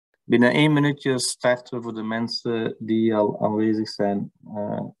Binnen 1 minuutje starten we voor de mensen die al aanwezig zijn.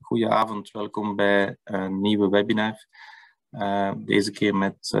 Goedenavond, welkom bij een nieuwe webinar. Deze keer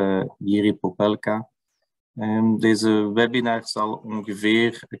met JIri Popelka. Deze webinar zal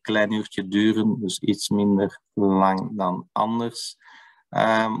ongeveer een klein uurtje duren, dus iets minder lang dan anders.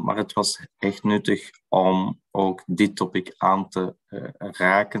 Maar het was echt nuttig om ook dit topic aan te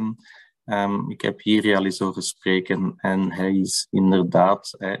raken. Ik heb JIri al eens horen spreken en hij is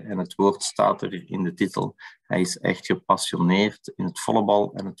inderdaad, en het woord staat er in de titel, hij is echt gepassioneerd in het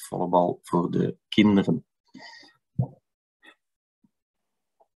volleybal en het volleybal voor de kinderen.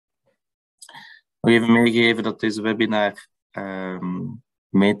 Nog even meegeven dat deze webinar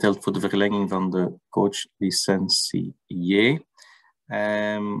meetelt voor de verlenging van de coachlicentie J.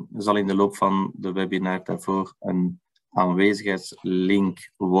 Er zal in de loop van de webinar daarvoor een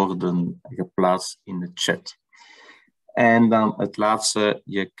aanwezigheidslink worden geplaatst in de chat. En dan het laatste,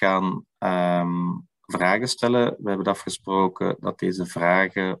 je kan vragen stellen. We hebben afgesproken dat deze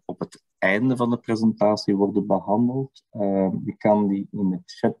vragen op het einde van de presentatie worden behandeld. Je kan die in de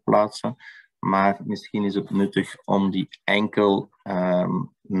chat plaatsen, maar misschien is het nuttig om die enkel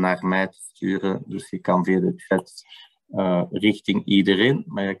naar mij te sturen. Dus je kan via de chat richting iedereen,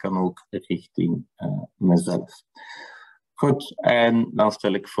 maar je kan ook richting mezelf. Goed, en dan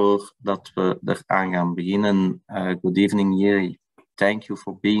stel ik voor dat we eraan gaan beginnen. Good evening, JIri. Thank you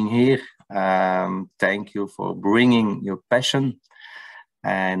for being here. Thank you for bringing your passion.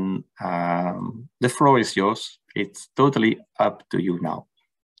 And the floor is yours. It's totally up to you now.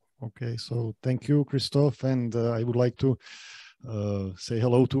 Okay, so thank you, Christophe, and I would like to say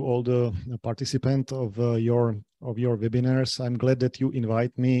hello to all the participants of your webinars. I'm glad that you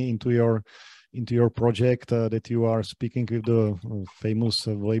invite me into your project, that you are speaking with the famous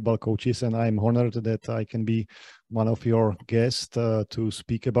volleyball coaches, and I'm honored that I can be one of your guests to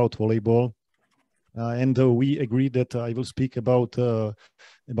speak about volleyball. And we agreed that I will speak about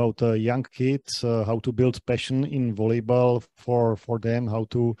young kids, how to build passion in volleyball for them, how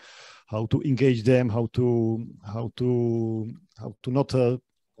to engage them, how to not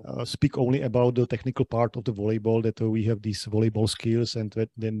speak only about the technical part of the volleyball, that we have these volleyball skills and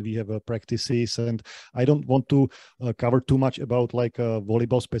then we have practices. And I don't want to cover too much about like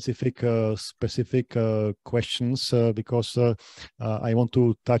volleyball specific questions because I want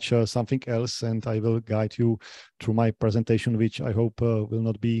to touch something else, and I will guide you through my presentation, which I hope will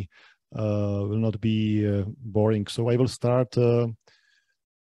not be boring. So I will start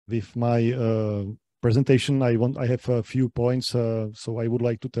with my presentation. I have a few points, so I would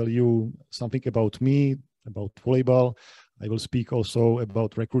like to tell you something about me, about volleyball. I will speak also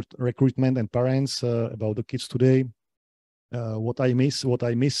about recruitment and parents, about the kids today, what I miss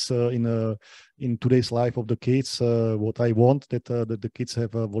in today's life of the kids, what I want that the kids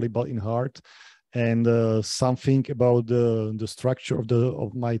have volleyball in heart, and something about the structure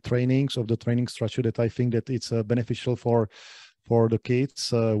of my trainings, of the training structure, that I think that it's beneficial for the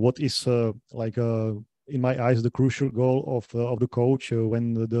kids. What is in my eyes the crucial goal of the coach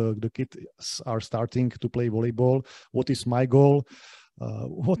when the kids are starting to play volleyball? What is my goal?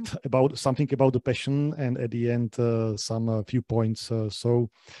 What about something about the passion? And at the end, some few points. So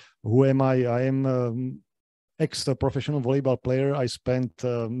who am I? I am ex-professional volleyball player. I spent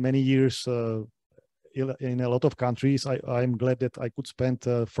many years in a lot of countries. I'm glad that I could spend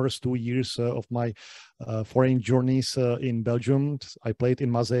first 2 years of my foreign journeys in Belgium. I played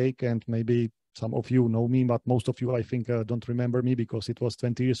in Mosaic, and maybe some of you know me, but most of you, I think, don't remember me because it was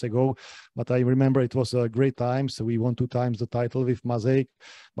 20 years ago. But I remember it was a great time. So we won 2 times the title with Mosaic.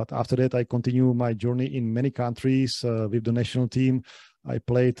 But after that, I continue my journey in many countries with the national team. I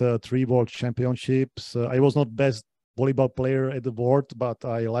played 3 world championships. I was not best volleyball player at the world, but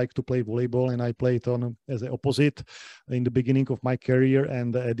I like to play volleyball, and I played on as an opposite in the beginning of my career,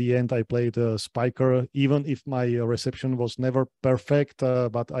 and at the end I played spiker, even if my reception was never perfect,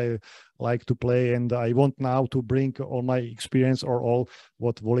 but I like to play, and I want now to bring all my experience or all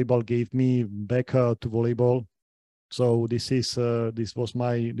what volleyball gave me back to volleyball. So this was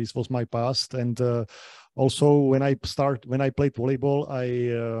my past, and also when I played volleyball,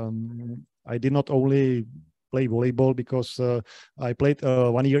 I did not only play volleyball because I played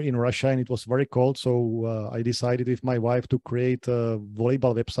 1 year in Russia and it was very cold. So I decided with my wife to create a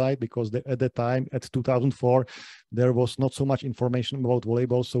volleyball website because at that time, at 2004, there was not so much information about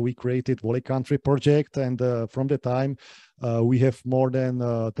volleyball. So we created Volley Country project, and from the time we have more than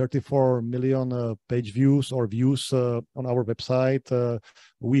 34 million page views or views on our website.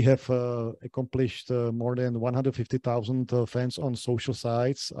 We have accomplished more than 150,000 fans on social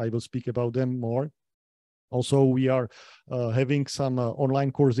sites. I will speak about them more. Also, we are having some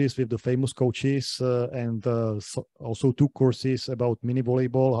online courses with the famous coaches, and also 2 courses about mini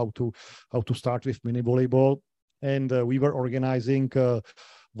volleyball, how to start with mini volleyball. And we were organizing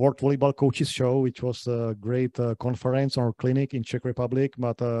World Volleyball Coaches Show, which was a great conference or clinic in Czech Republic.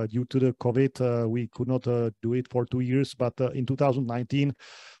 But due to the COVID, we could not do it for 2 years. But in 2019,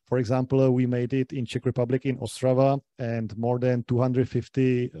 for example, we made it in Czech Republic in Ostrava, and more than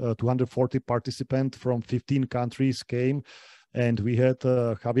 240 participants from 15 countries came. And we had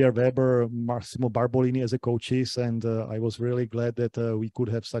Javier Weber, Massimo Barbolini as a coaches, and I was really glad that we could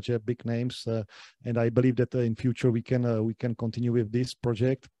have such a big names. And I believe that in future we can continue with this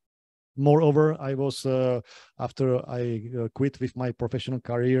project. Moreover, I was after I quit with my professional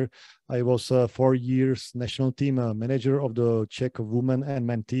career, I was 4 years national team manager of the Czech women and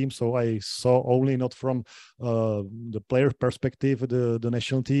men team. So I saw only not from the player perspective the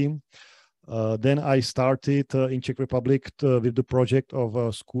national team. Then I started in Czech Republic with the project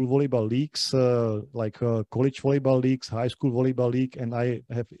of school volleyball leagues, like college volleyball leagues, high school volleyball league, and I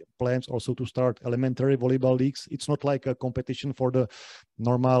have plans also to start elementary volleyball leagues. It's not like a competition for the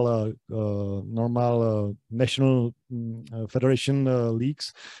normal national federation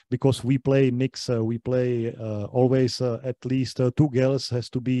leagues, because we play mix. We play always at least 2 girls has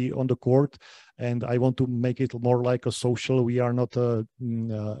to be on the court. And I want to make it more like a social. We are not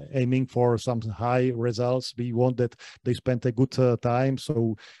aiming for some high results. We want that they spend a good time.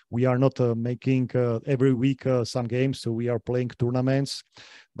 So we are not making every week some games. So we are playing tournaments,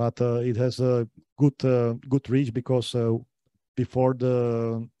 but it has a good reach, because before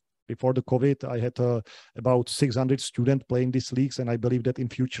the COVID, I had about 600 students playing these leagues, and I believe that in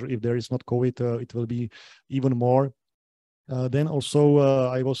future, if there is not COVID, it will be even more. Then also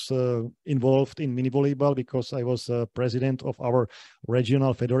I was involved in mini volleyball, because I was president of our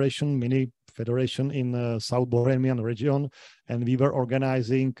regional federation, mini federation in South Bohemian region, and we were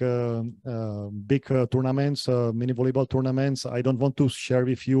organizing big tournaments, mini volleyball tournaments. I don't want to share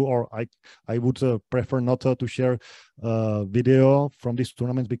with you, or I would prefer not to share video from these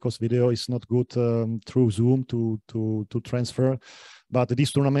tournaments, because video is not good through Zoom to transfer. But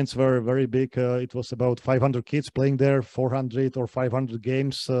these tournaments were very big. It was about 500 kids playing there, 400 or 500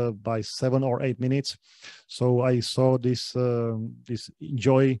 games by 7 or 8 minutes. So I saw this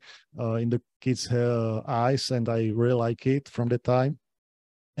joy in the kids' eyes, and I really like it from the time.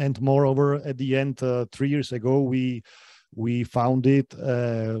 And moreover, at the end, 3 years ago, we founded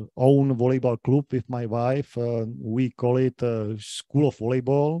own volleyball club with my wife. We call it School of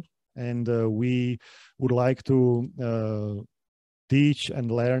Volleyball, and we would like to teach and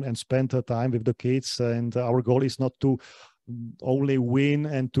learn and spend time with the kids. And our goal is not to only win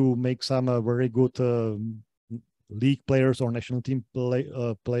and to make some very good league players or national team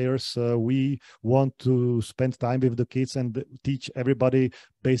players. We want to spend time with the kids and teach everybody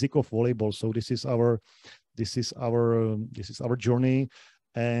basic of volleyball. So this is our journey,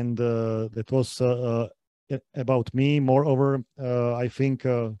 and that was about me. Moreover, I think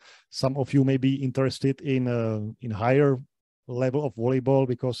some of you may be interested in higher level of volleyball,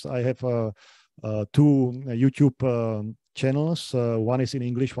 because I have 2 YouTube channels. One is in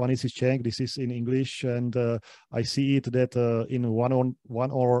English, one is in Czech. This is in English, and I see it that in one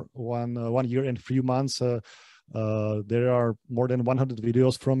year and 3 months there are more than 100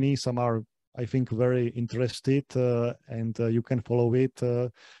 videos from me. Some are, I think, very interested, and you can follow it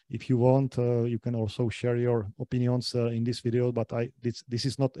if you want. You can also share your opinions in this video, but this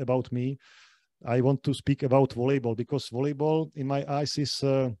is not about me. I want to speak about volleyball, because volleyball, in my eyes, is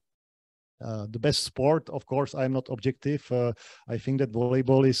the best sport. Of course, I'm not objective. I think that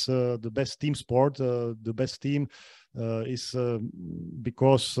volleyball is the best team sport. The best team is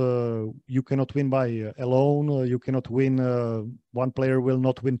because you cannot win by alone. You cannot win. One player will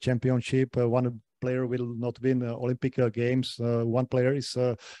not win championship. One player will not win Olympic games. One player is,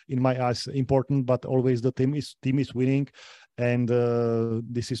 in my eyes, important, but always the team is winning. And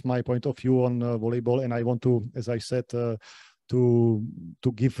this is my point of view on volleyball. And I want to, as I said, to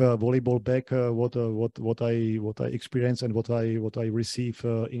give volleyball back what I experience and what I receive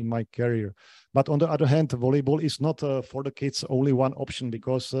in my career. But on the other hand, volleyball is not for the kids only one option,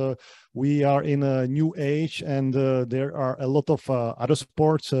 because we are in a new age, and there are a lot of other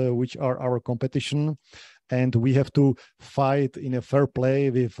sports which are our competition. And we have to fight in a fair play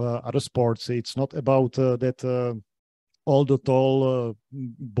with other sports. It's not about that all the tall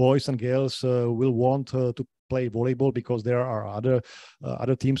boys and girls will want to play volleyball, because there are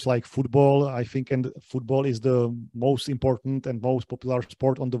other teams like football, I think, and football is the most important and most popular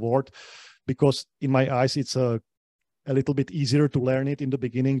sport on the world, because in my eyes it's a little bit easier to learn it in the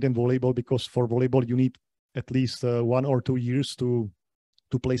beginning than volleyball, because for volleyball you need at least 1 or 2 years to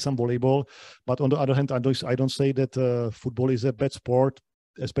play some volleyball. But on the other hand, I don't say that football is a bad sport,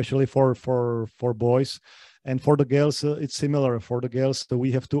 especially for boys. And for the girls, it's similar. For the girls,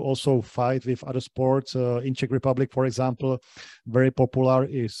 we have to also fight with other sports. In Czech Republic, for example, very popular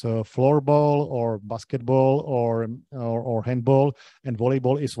is floorball or basketball or handball, and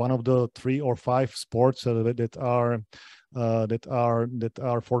volleyball is one of the 3 or 5 sports that are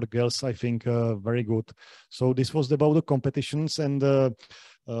for the girls, I think, very good. So this was about the competitions, and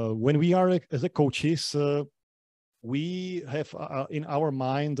when we are as a coaches, we have in our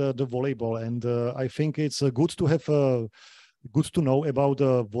mind the volleyball, and I think it's good to have good to know about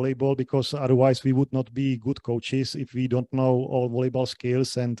volleyball, because otherwise we would not be good coaches if we don't know all volleyball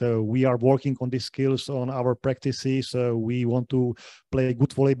skills. And we are working on these skills on our practices. We want to play good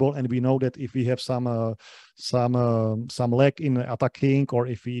volleyball, and we know that if we have some lack in attacking, or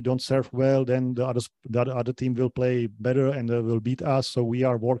if we don't serve well, then the other team will play better and will beat us. So we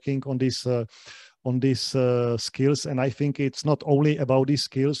are working on this. On these skills, and I think it's not only about these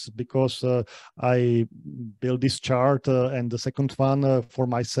skills, because I built this chart and the second one for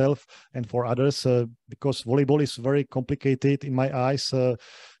myself and for others, because volleyball is very complicated in my eyes,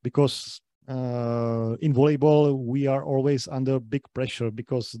 because in volleyball we are always under big pressure,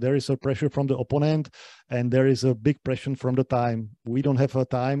 because there is a pressure from the opponent and there is a big pressure from the time. We don't have a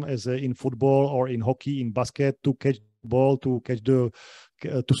time as in football or in hockey, in basket, to catch the ball, to catch the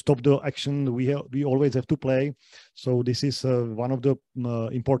to stop the action. We always have to play. So this is one of the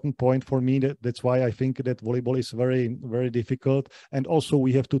important point for me. That's why I think that volleyball is very, very difficult. And also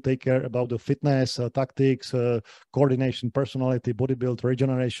we have to take care about the fitness, tactics, coordination, personality, body build,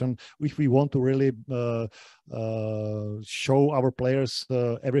 regeneration. If we want to really show our players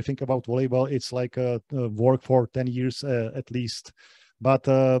everything about volleyball, it's like work for 10 years at least. But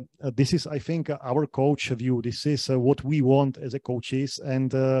this is, I think, our coach view. This is what we want as a coaches,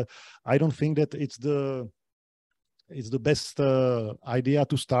 and I don't think that it's the best idea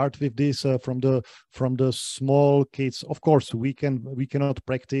to start with this from the small kids. Of course, we cannot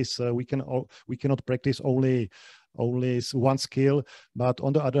practice. We cannot practice only one skill. But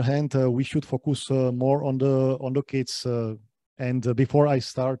on the other hand, we should focus more on the kids. And before I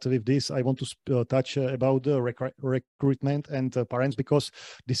start with this, I want to touch about the recruitment and parents, because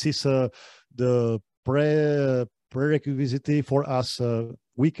this is the prerequisite for us.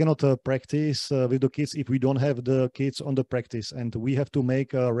 We cannot practice with the kids if we don't have the kids on the practice, and we have to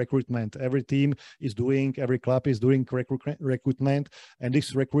make recruitment. Every team is doing, every club is doing recruitment, and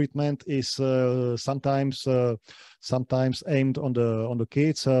this recruitment is sometimes aimed on the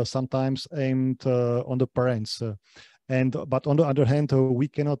kids, sometimes aimed on the parents. But on the other hand, we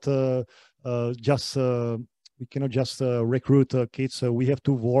cannot just recruit kids. We have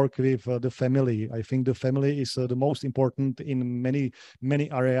to work with the family. I think the family is the most important in many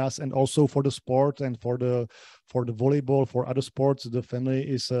areas, and also for the sport and for the volleyball, for other sports. The family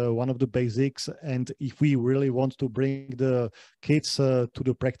is one of the basics. And if we really want to bring the kids to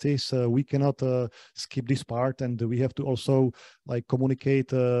the practice, we cannot skip this part, and we have to also like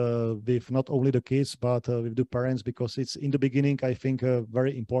communicate with not only the kids but with the parents, because it's in the beginning, I think,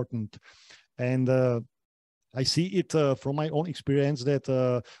 very important. And I see it from my own experience that,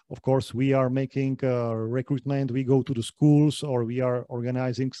 of course, we are making recruitment. We go to the schools, or we are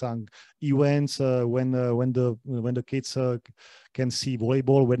organizing some events when the kids can see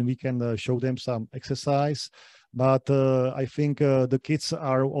volleyball, when we can show them some exercise. But I think the kids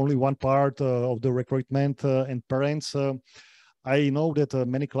are only one part of the recruitment, and parents. I know that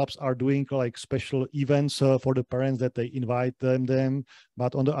many clubs are doing like special events for the parents, that they invite them.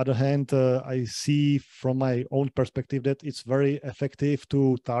 But on the other hand, I see from my own perspective that it's very effective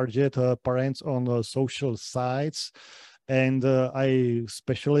to target parents on social sites. And I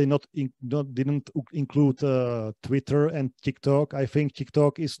especially didn't include Twitter and TikTok. I think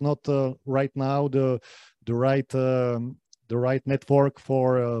TikTok is not right now the right network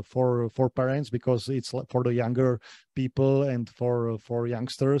for parents, because it's for the younger people and for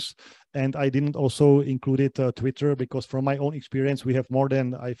youngsters. And I didn't also include Twitter, because from my own experience, we have more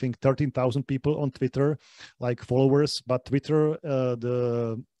than, I think, 13,000 people on Twitter, like followers. But Twitter,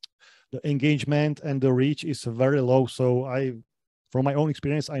 the engagement and the reach is very low. So from my own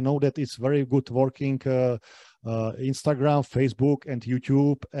experience, I know that it's very good working Instagram, Facebook, and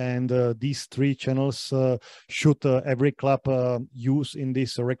YouTube, and these 3 channels should every club use in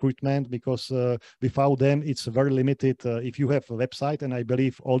this recruitment, because without them it's very limited. If you have a website, and I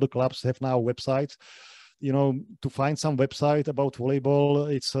believe all the clubs have now websites, to find some website about volleyball,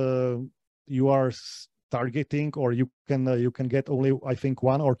 it's you are targeting, or you can get only, I think,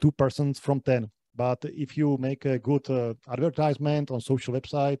 1 or 2 persons from 10. But if you make a good advertisement on social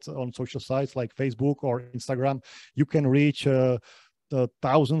websites, on social sites like Facebook or Instagram, you can reach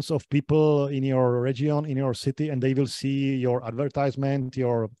thousands of people in your region, in your city, and they will see your advertisement,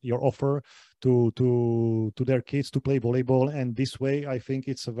 your offer to their kids to play volleyball. And this way, I think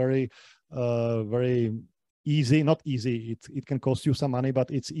it's a very easy, not easy. It can cost you some money, but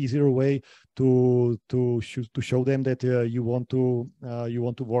it's easier way to show them that you want to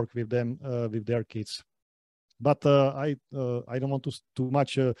work with them with their kids. But I don't want to too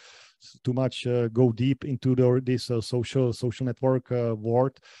much go deep into this social network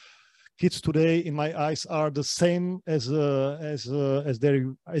world. Kids today, in my eyes, are the same as we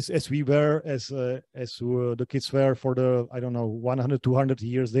were as the kids were for the, I don't know, 100, 200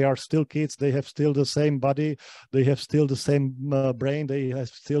 years. They are still kids. They have still the same body. They have still the same brain. They have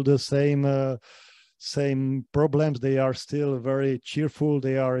still the same problems. They are still very cheerful.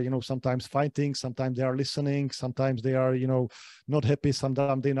 They are, sometimes fighting, sometimes they are listening, sometimes they are, not happy,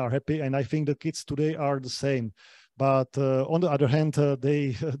 sometimes they are happy. And I think the kids today are the same. But on the other hand,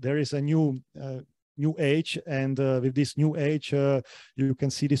 there is a new age, and with this new age, you can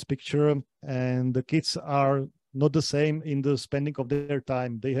see this picture, and the kids are not the same in the spending of their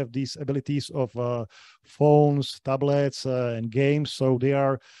time. They have these abilities of phones, tablets, and games, so they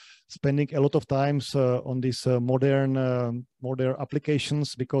are spending a lot of times on these modern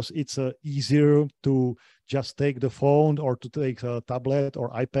applications, because it's easier to just take the phone or to take a tablet or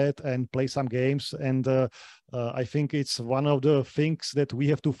iPad and play some games. And I think it's one of the things that we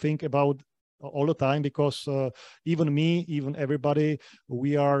have to think about all the time, because even me, even everybody,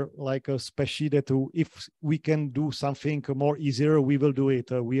 we are like a species that if we can do something more easier, we will do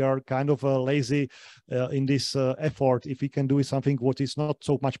it. We are kind of lazy in this effort. If we can do something what is not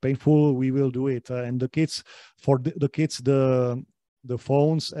so much painful, we will do it. And the kids, for the kids, the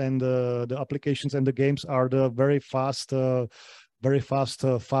phones and the applications and the games are the very fast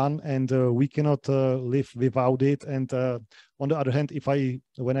fun, and we cannot live without it. And on the other hand,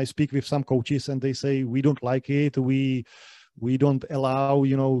 when I speak with some coaches and they say we don't like it, we don't allow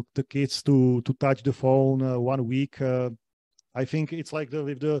the kids to touch the phone 1 week. I think it's like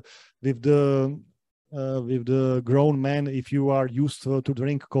with the grown man. If you are used to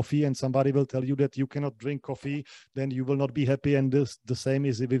drink coffee and somebody will tell you that you cannot drink coffee, then you will not be happy. And the same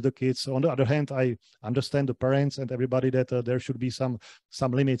is with the kids. On the other hand, I understand the parents and everybody that there should be some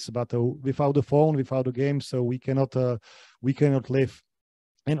limits, but without the phone, without the game, so we cannot live.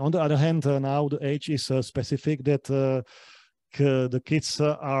 And on the other hand, now the age is specific that the kids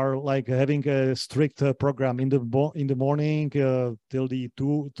are like having a strict program in the morning till the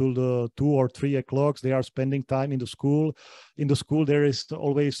 2 or 3 o'clock. They are spending time in the school. In the school, there is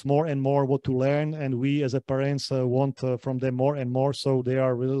always more and more what to learn, and we as a parents want from them more and more. So they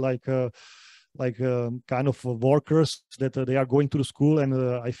are really like kind of workers that they are going to the school. And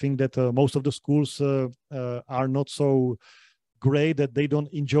I think that most of the schools are not so great, that they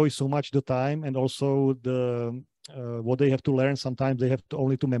don't enjoy so much the time, and also what they have to learn. Sometimes they have to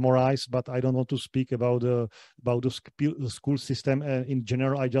only to memorize. But I don't want to speak about the school system in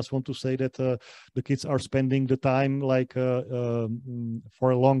general. I just want to say that the kids are spending the time like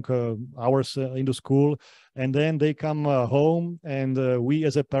for long hours in the school, and then they come home, and we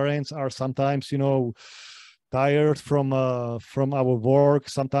as a parents are sometimes tired from our work.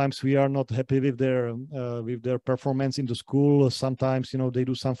 Sometimes we are not happy with their performance in the school. Sometimes they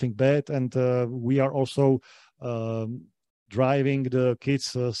do something bad, and we are also driving the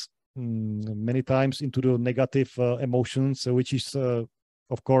kids many times into the negative emotions, which is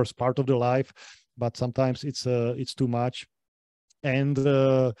of course part of the life, but sometimes it's too much. And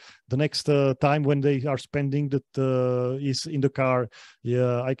the next time when they are spending that is in the car.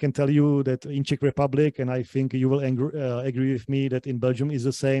 Yeah, I can tell you that in Czech Republic, and I think you will agree with me that in Belgium is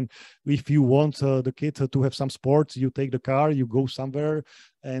the same. If you want the kid to have some sports, you take the car, you go somewhere,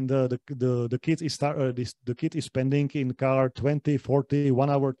 and the kid is spending in car 20, 40, 1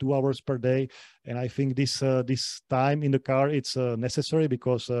 hour, 2 hours per day. And I think this time in the car, it's necessary,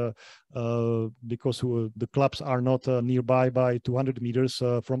 because the clubs are not nearby by 200 meters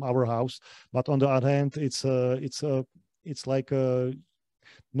from our house. But on the other hand, it's like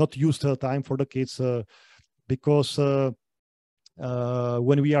not used time for the kids, because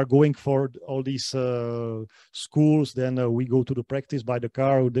when we are going for all these schools, then we go to the practice by the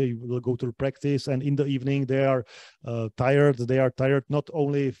car. They will go to the practice, and in the evening they are tired. They are tired not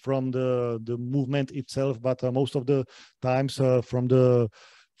only from the movement itself, but most of the times from the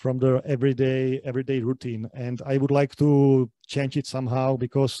everyday routine. And I would like to change it somehow,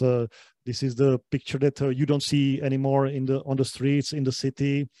 because This is the picture that you don't see anymore on the streets in the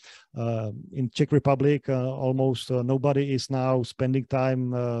city. In Czech Republic, almost nobody is now spending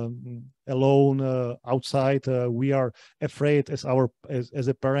time alone outside. We are afraid as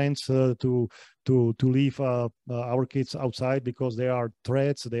a parents to leave our kids outside because there are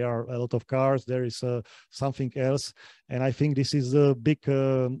threats, there are a lot of cars, there is something else, and I think this is a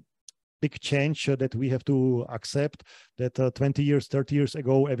big change that we have to accept, that 20 years, 30 years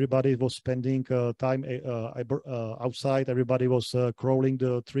ago, everybody was spending time outside, everybody was crawling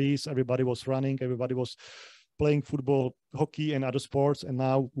the trees, everybody was running, everybody was playing football, hockey, and other sports, and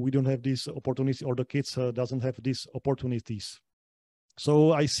now we don't have these opportunities, or the kids doesn't have these opportunities.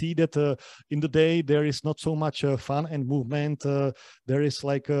 So I see that in the day there is not so much fun and movement. There is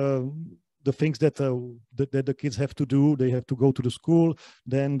like the things that the kids have to do. They have to go to the school,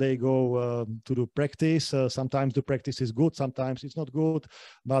 then they go to the practice. Sometimes the practice is good, sometimes it's not good.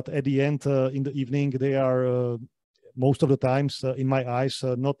 But at the end, in the evening, they are most of the times, in my eyes,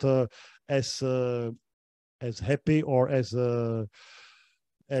 not as happy or as how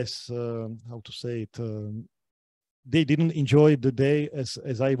to say it. They didn't enjoy the day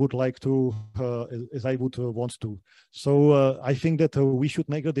as I would like to, as I would want to. So I think that we should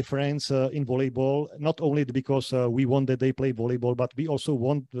make a difference in volleyball, not only because we want that they play volleyball, but we also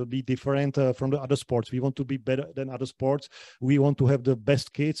want to be different from the other sports. We want to be better than other sports. We want to have the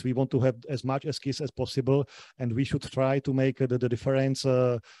best kids. We want to have as much as kids as possible, and we should try to make the difference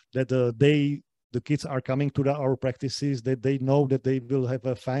that the kids are coming to our practices, that they know that they will have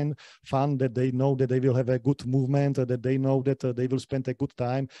a fun, that they know that they will have a good movement, that they know that they will spend a good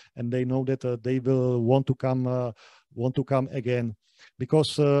time, and they know that they will want to come again.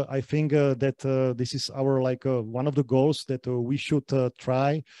 Because I think that this is our one of the goals, that we should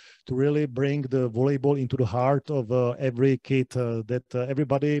try to really bring the volleyball into the heart of every kid, that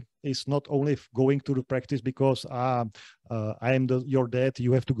everybody is not only going to the practice because I am your dad,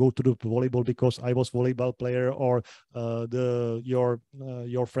 you have to go to the volleyball because I was volleyball player, or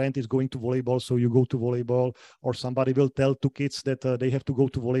your friend is going to volleyball, so you go to volleyball, or somebody will tell to kids that they have to go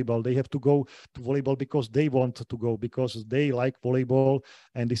to volleyball. They have to go to volleyball because they want to go, because they like volleyball.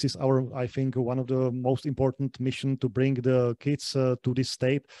 And this is I think, one of the most important mission, to bring the kids to this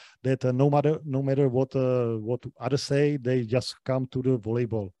state, that no matter what others say, they just come to the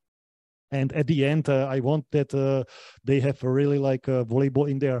volleyball. And at the end, I want that they have really volleyball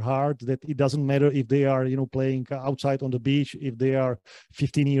in their heart, that it doesn't matter if they are, playing outside on the beach, if they are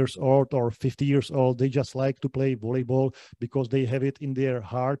 15 years old or 50 years old, they just like to play volleyball because they have it in their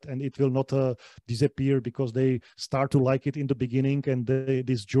heart, and it will not disappear because they start to like it in the beginning, and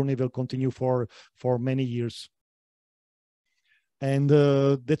this journey will continue for many years. And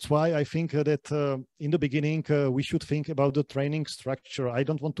that's why I think that in the beginning, we should think about the training structure. I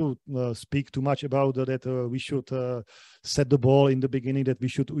don't want to speak too much about that we should set the ball in the beginning, that we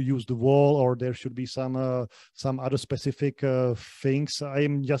should use the wall, or there should be some other specific things. I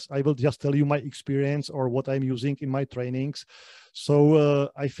will just tell you my experience, or what I'm using in my trainings.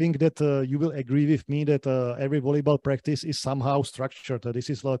 So I think that you will agree with me that every volleyball practice is somehow structured. This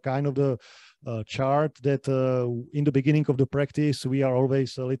is kind of the chart that in the beginning of the practice we are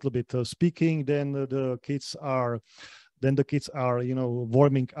always a little bit speaking, then the kids are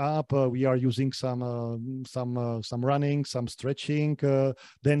warming up. We are using some running, some stretching.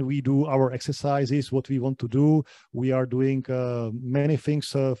 Then we do our exercises, what we want to do. We are doing many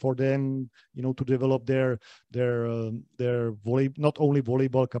things for them, to develop their not only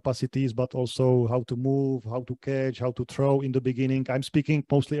volleyball capacities, but also how to move, how to catch, how to throw in the beginning. I'm speaking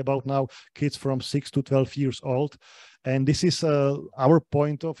mostly about now kids from 6 to 12 years old. And this is our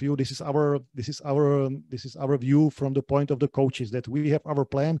point of view. This is our view from the point of the coaches, that we have our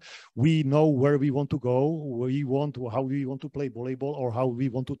plan. We know where we want to go. How we want to play volleyball, or how we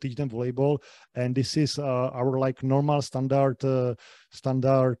want to teach them volleyball. And this is our normal standard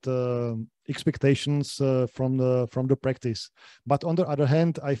expectations from the practice. But on the other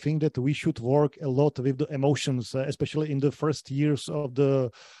hand, I think that we should work a lot with the emotions, especially in the first years of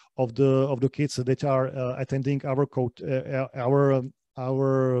the kids that are attending our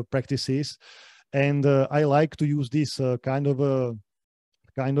practices. And I like to use this kind of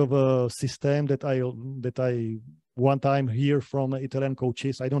a system that I one time hear from Italian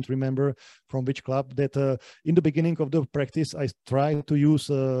coaches. I don't remember from which club, that in the beginning of the practice I try to use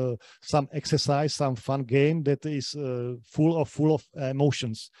some exercise, some fun game that is full of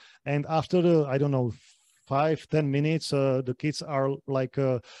emotions. And after 5-10 minutes, the kids are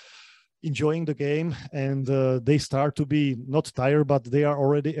enjoying the game, and they start to be not tired, but they are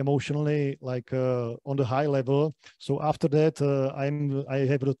already emotionally like on the high level. So after that, I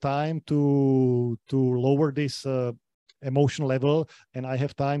have the time to lower this emotion level, and I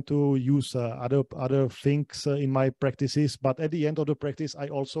have time to use other things in my practices. But at the end of the practice, I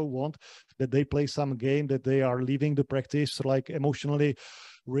also want that they play some game, that they are leaving the practice like emotionally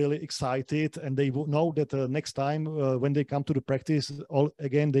really excited, and they will know that next time when they come to the practice, all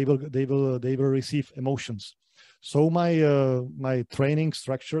again they will receive emotions. So my training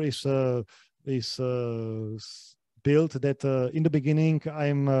structure is built that in the beginning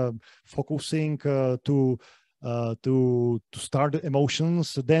I'm focusing to start the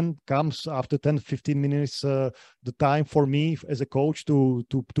emotions. Then comes after 10-15 minutes the time for me as a coach to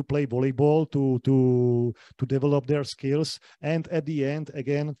play volleyball, to develop their skills. And at the end,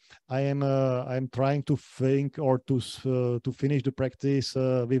 again, I'm trying to think or to finish the practice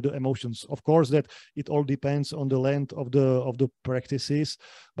with the emotions. Of course, that it all depends on the length of the practices.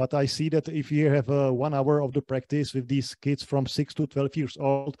 But I see that if you have 1 hour of the practice with these kids from 6 to 12 years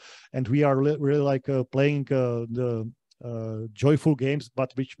old, and we are really like playing the joyful games,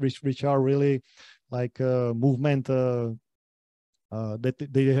 but which are really like movement that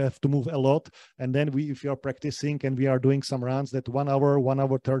they have to move a lot. And then if you are practicing and we are doing some runs, that 1 hour, 1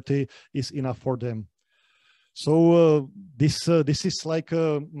 hour 30 is enough for them. So this is like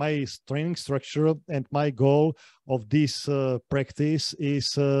my training structure, and my goal of this practice is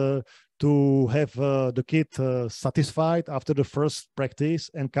to have the kid satisfied after the first practice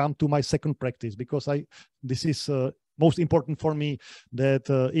and come to my second practice, because this is most important for me, that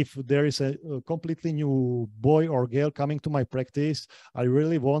if there is a completely new boy or girl coming to my practice, I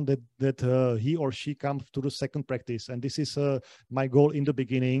really want that he or she comes to the second practice. And this is my goal in the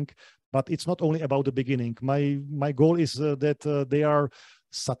beginning. But it's not only about the beginning. My goal is that they are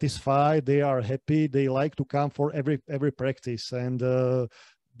satisfied, they are happy, they like to come for every practice. And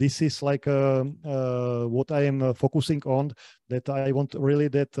this is like what I am focusing on, that I want really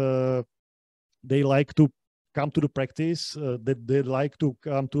that they like to come to the practice, that they like to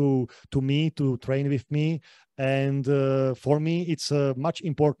come to me to train with me. And for me, it's much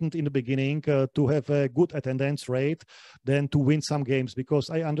important in the beginning to have a good attendance rate than to win some games, because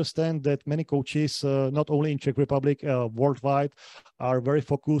I understand that many coaches, not only in Czech Republic, worldwide, are very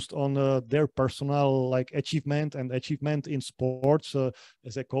focused on their personal like achievement, and achievement in sports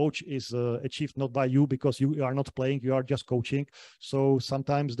as a coach is achieved not by you, because you are not playing, you are just coaching. So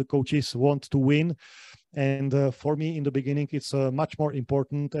sometimes the coaches want to win. And for me, in the beginning, it's much more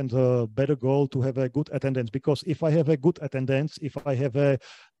important and a better goal to have a good attendance. Because if I have a good attendance, if I have a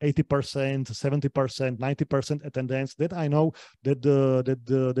 80%, 70%, 90% attendance, then I know that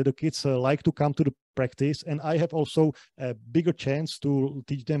the kids like to come to the practice, and I have also a bigger chance to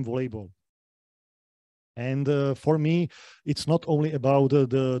teach them volleyball. And for me, it's not only about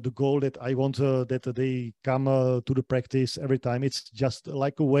the goal that I want that they come to the practice every time. It's just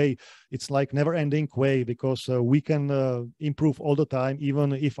like a way. It's like never-ending way, because we can improve all the time.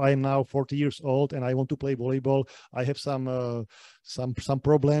 Even if I am now 40 years old and I want to play volleyball, I have some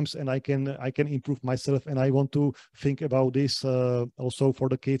problems, and I can improve myself. And I want to think about this also for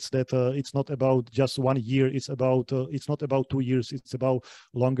the kids, that it's not about just 1 year. It's not about 2 years. It's about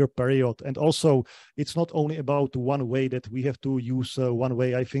longer period. And also, it's not only about one way, that we have to use one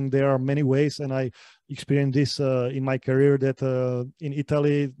way. I think there are many ways, and I experienced this in my career, that in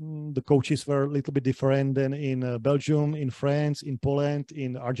Italy, the coaches were a little bit different than in Belgium, in France, in Poland,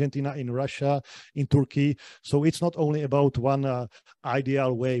 in Argentina, in Russia, in Turkey. So it's not only about one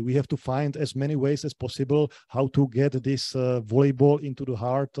ideal way. We have to find as many ways as possible how to get this volleyball into the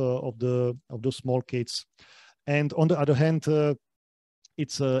heart of the small kids. And on the other hand,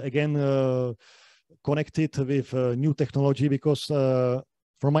 it's again connected with new technology, because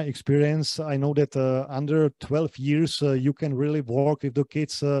from my experience, I know that under 12 years, you can really work with the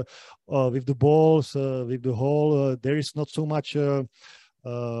kids, with the balls, with the whole. There is not so much.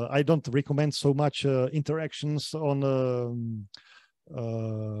 I don't recommend so much interactions on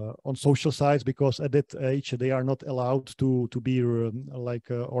social sites, because at that age they are not allowed to be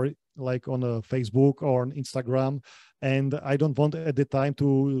like on a Facebook or on Instagram. And I don't want at the time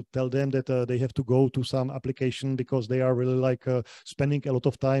to tell them that they have to go to some application, because they are really like spending a lot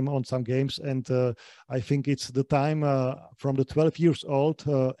of time on some games. And I think it's the time from the 12 years old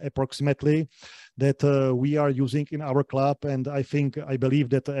approximately that we are using in our club. And I believe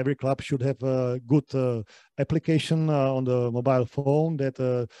that every club should have a good application on the mobile phone,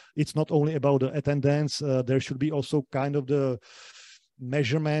 that it's not only about the attendance. There should be also kind of the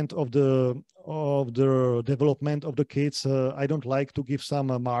measurement of the development of the kids. I don't like to give some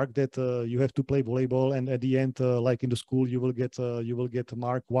mark that you have to play volleyball, and at the end, like in the school, you will get a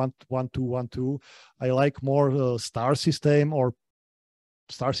mark 1, 1, 2, 1, 2. I like more star system, or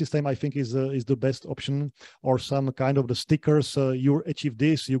star system, I think, is the best option, or some kind of the stickers. You achieve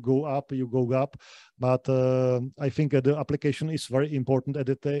this, you go up, you go up. But I think the application is very important at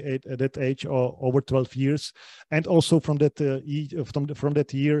that age, or over 12 years, and also from that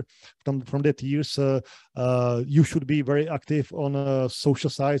years, you should be very active on social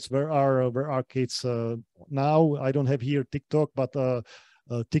sites. Where are kids now? I don't have here TikTok, but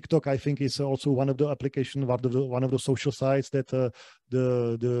TikTok, I think, is also one of the applications, one of the social sites that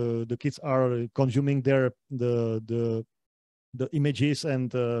the kids are consuming the images and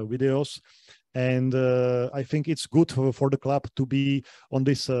videos. And I think it's good for the club to be on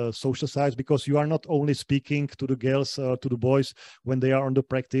this social sites, because you are not only speaking to the girls, to the boys when they are on the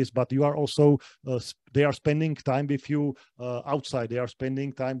practice, but you are also they are spending time with you outside. They are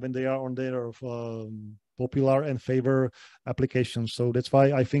spending time when they are on their popular and favor applications. So that's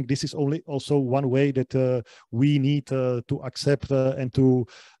why I think this is also one way that we need to accept and to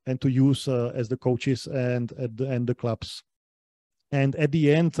use as the coaches and the clubs. And at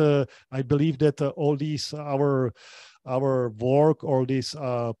the end, I believe that all these our work, all these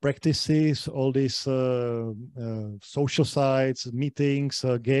practices, all these social sites, meetings,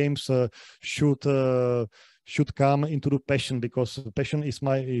 games should come into the passion, because passion is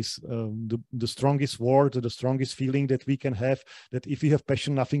the strongest word, the strongest feeling that we can have. That if we have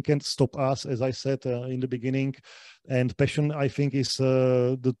passion, nothing can stop us, as I said in the beginning. And passion, I think, is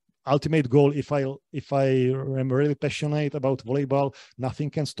the ultimate goal. If I am really passionate about volleyball, nothing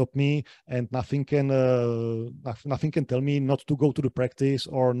can stop me, and nothing can tell me not to go to the practice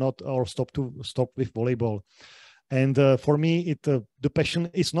or stop with volleyball. And for me, the passion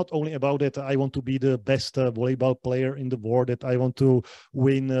is not only about that I want to be the best volleyball player in the world, that I want to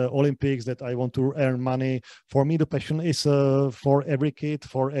win Olympics, that I want to earn money. For me, the passion is for every kid,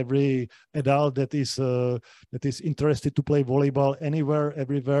 for every adult that is interested to play volleyball anywhere,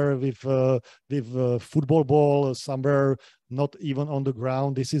 everywhere, with football ball somewhere, not even on the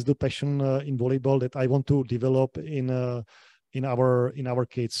ground. This is the passion in volleyball that I want to develop in our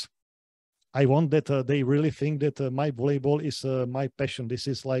kids. I want that they really think that my volleyball is my passion. This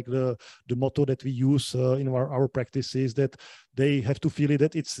is like the motto that we use in our practices, that they have to feel it,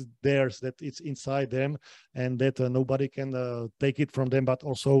 that it's theirs, that it's inside them, and that nobody can take it from them. But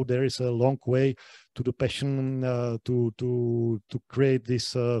also there is a long way to the passion to create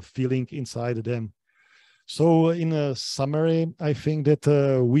this feeling inside them. So in a summary, I think that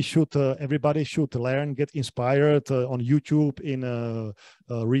everybody should learn, get inspired on YouTube,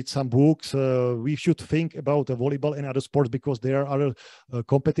 read some books. We should think about volleyball and other sports, because there are other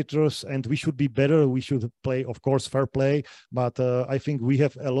competitors, and we should be better. We should play, of course, fair play, but I think we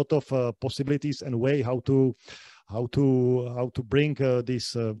have a lot of possibilities and way how to bring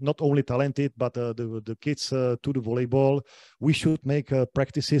this not only talented, but the kids to the volleyball. We should make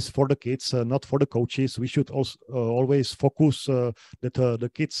practices for the kids, not for the coaches. We should also always focus that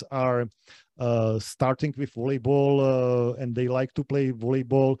the kids are starting with volleyball and they like to play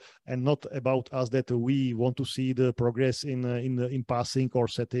volleyball, and not about us, that we want to see the progress in passing or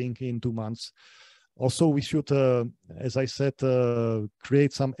setting in 2 months. Also, we should, as I said,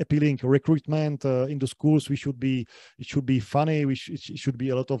 create some appealing recruitment in the schools. It should be funny. It should be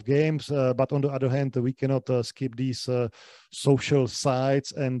a lot of games. But on the other hand, we cannot skip these social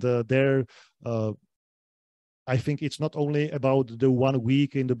sites. And I think it's not only about the 1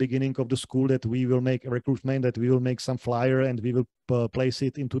 week in the beginning of the school that we will make a recruitment, that we will make some flyer and we will place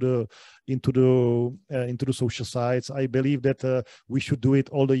it into the social sites. I believe that we should do it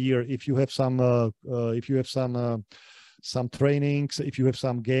all the year. If you have some trainings, if you have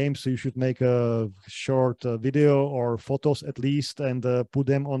some games, you should make a short video or photos at least, and put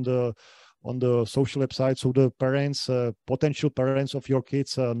them on the social website, so the parents, potential parents of your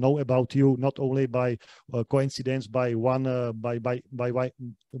kids, know about you, not only by coincidence, by one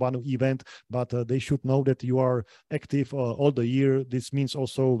event, but they should know that you are active all the year. This means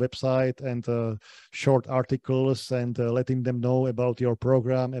also website and short articles, and letting them know about your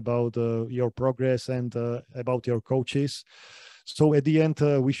program, about your progress, and about your coaches. So at the end,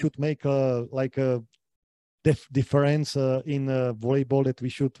 we should make like a difference in volleyball, that we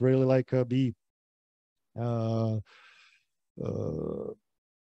should really be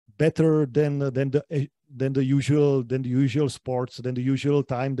better than usual sports, than the usual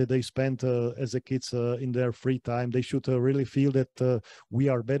time that they spend as a kids in their free time. They should really feel that we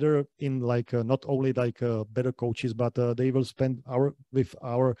are better in like not only like better coaches, but they will spend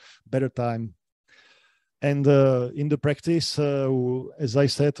our better time. And in the practice, as I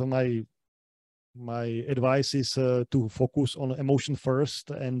said, my advice is to focus on emotion first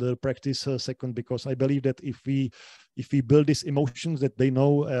and practice second, because I believe that if we build these emotions that they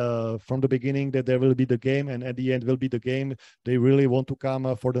know from the beginning that there will be the game, and at the end will be the game, they really want to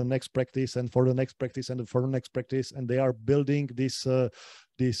come for the next practice and for the next practice and for the next practice, and they are building this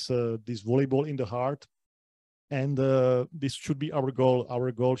volleyball in the heart. And this should be our goal.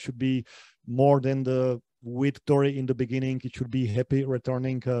 Our goal should be more than the victory in the beginning. It should be happy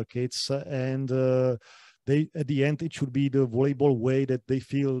returning kids, and they at the end it should be the volleyball way that they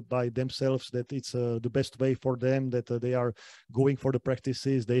feel by themselves that it's the best way for them, that they are going for the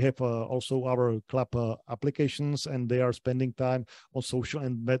practices. They have also our club applications, and they are spending time on social,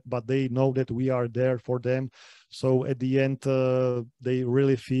 and but they know that we are there for them. So at the end they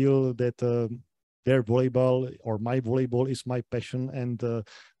really feel that their volleyball or my volleyball is my passion, and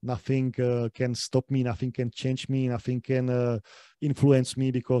nothing can stop me, nothing can change me, nothing can influence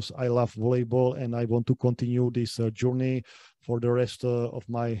me, because I love volleyball and I want to continue this journey for the rest of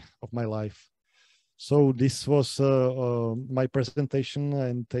my life. So this was my presentation,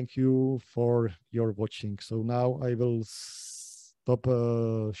 and thank you for your watching. So now I will stop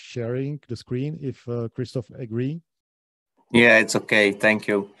sharing the screen if Christoph agree. Yeah, it's okay. Thank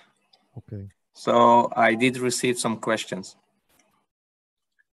you. Okay. So I did receive some questions.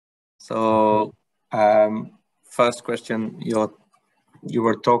 So first question, you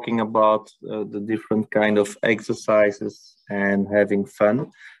were talking about the different kind of exercises and having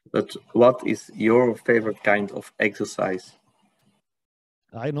fun, but what is your favorite kind of exercise?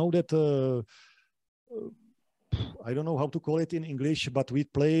 I know that I don't know how to call it in English, but we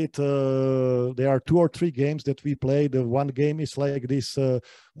played. There are 2 or 3 games that we play. The one game is like this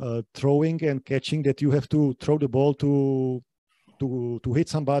throwing and catching, that you have to throw the ball to hit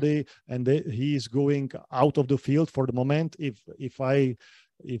somebody, and he is going out of the field for the moment.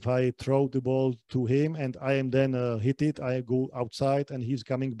 If I throw the ball to him and I am then hit it, I go outside and he's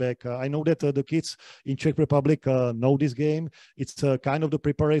coming back. I know that the kids in Czech Republic know this game. It's kind of the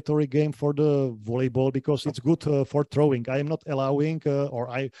preparatory game for the volleyball, because it's good for throwing. I am not allowing or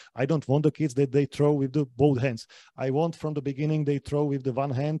I don't want the kids that they throw with the both hands. I want from the beginning they throw with the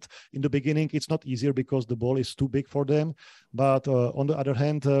one hand. In the beginning it's not easier because the ball is too big for them. But on the other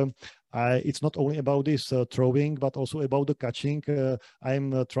hand, it's not only about this throwing, but also about the catching.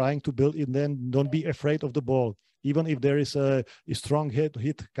 I'm trying to build in them. Don't be afraid of the ball. Even if there is a strong hit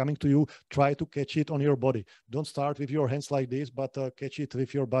coming to you, try to catch it on your body. Don't start with your hands like this, but catch it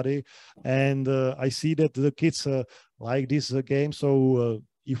with your body. And I see that the kids like this game. So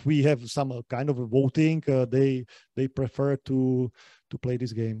if we have some kind of voting, they prefer to play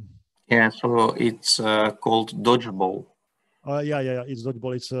this game. Yeah, so it's called dodgeball. Yeah, it's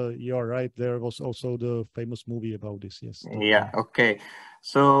dodgeball. It's you're right. There was also the famous movie about this. Yes. Yeah. Okay.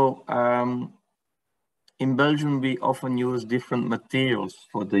 So in Belgium, we often use different materials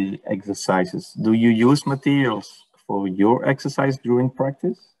for the exercises. Do you use materials for your exercise during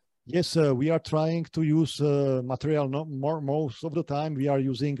practice? Yes, we are trying to use material. Most of the time, we are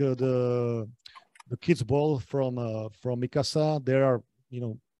using the kids' ball from Mikasa. There are,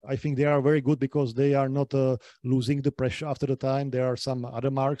 I think they are very good because they are not losing the pressure after the time. There are some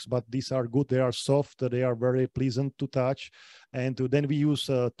other marks, but these are good. They are soft. They are very pleasant to touch. And then we use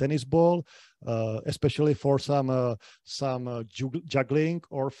tennis ball, especially for some juggling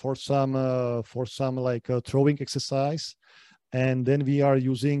or for some like throwing exercise. And then we are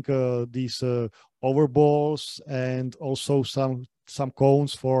using these overballs and also some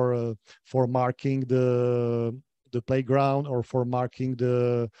cones for marking the playground or for marking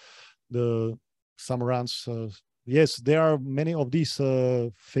the some runs. Yes, there are many of these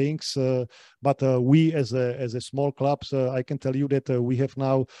things, but we as a small club, I can tell you that we have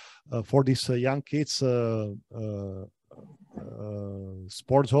now for these young kids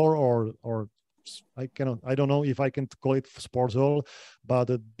sports hall or I don't know if I can call it sports hall,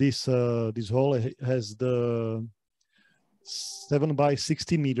 but this hall has the 7 by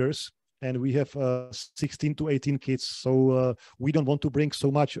 60 meters, and we have 16 to 18 kids. So we don't want to bring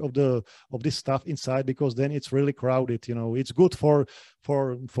so much of this stuff inside, because then it's really crowded. It's good for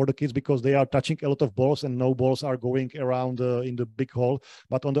the kids because they are touching a lot of balls and no balls are going around in the big hall.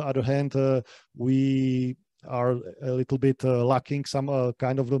 But on the other hand, we are a little bit lacking some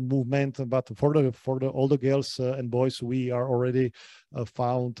kind of the movement. But for the older girls and boys, we are already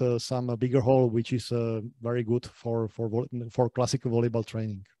found some bigger hall, which is very good for classical volleyball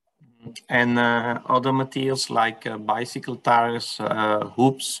training. And other materials like bicycle tires,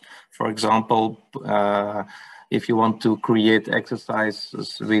 hoops, for example, if you want to create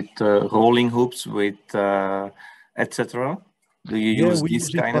exercises with rolling hoops, with etc. Do you use this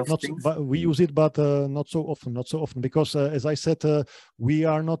kind of things? But we use it, but not so often. Not so often, because as I said, we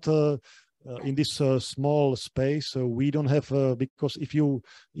are not in this small space. We don't have because if you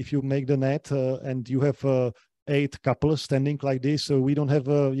make the net and you have 8 couples standing like this, so we don't have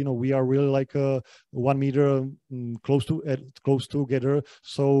we are really like 1 meter close together,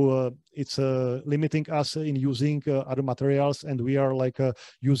 so it's limiting us in using other materials, and we are like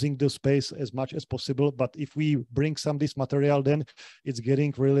using the space as much as possible. But if we bring some this material, then it's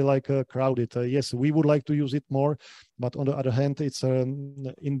getting really like crowded. Yes, we would like to use it more, but on the other hand, it's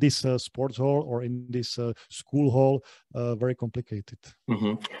in this sports hall or in this school hall very complicated.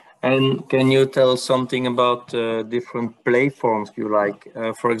 Mm-hmm. And can you tell something about different play forms you like?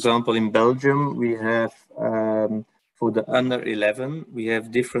 For example, in Belgium, we have for the under 11, we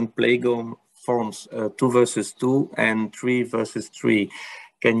have different play forms, 2 versus 2 and 3 versus 3.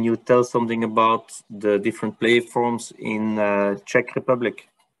 Can you tell something about the different play forms in Czech Republic?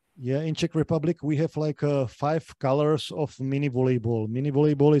 Yeah, in Czech Republic, we have like 5 colors of mini volleyball. Mini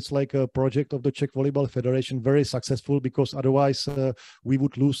volleyball is like a project of the Czech Volleyball Federation, very successful, because otherwise we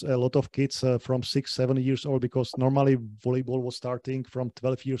would lose a lot of kids from 6, 7 years old, because normally volleyball was starting from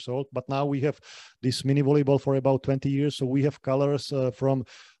 12 years old. But now we have this mini volleyball for about 20 years. So we have colors from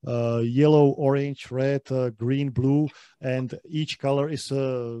yellow, orange, red, green, blue, and each color is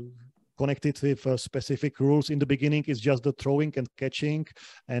connected with specific rules. In the beginning, it's just the throwing and catching,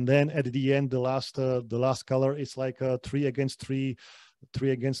 and then at the end, the last color is like 3 against 3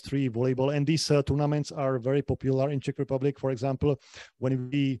 volleyball. And these tournaments are very popular in Czech Republic. For example, when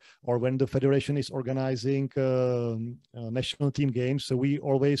the federation is organizing national team games, so we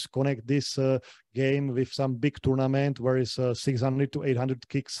always connect this game with some big tournament where is 600 to 800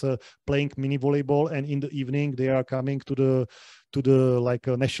 kids playing mini volleyball, and in the evening they are coming to the like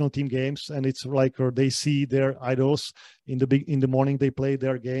national team games, and it's like they see their idols in the morning. They play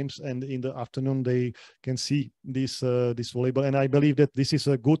their games, and in the afternoon they can see this volleyball. And I believe that this is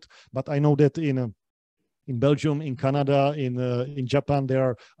good. But I know that in Belgium, in Canada, in Japan, there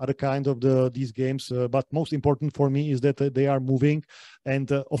are other kinds of these games. But most important for me is that they are moving,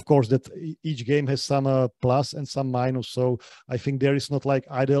 and of course that each game has some plus and some minus. So I think there is not like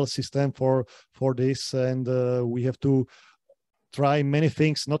ideal system for this, and we have to try many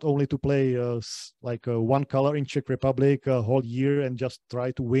things, not only to play like one color in Czech Republic a whole year and just try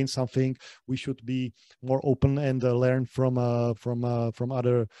to win something. We should be more open and learn from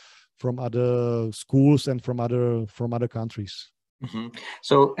other schools and from other countries. Mm-hmm.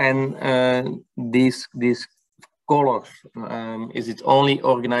 So, and these colors, is it only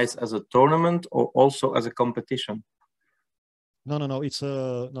organized as a tournament or also as a competition? No. It's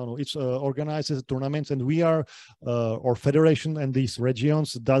It's organized as a tournament, and we are our federation and these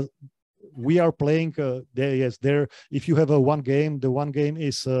regions we are playing there. Yes, there. If you have one game, the one game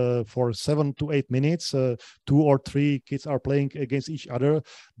is for 7 to 8 minutes. 2 or 3 kids are playing against each other.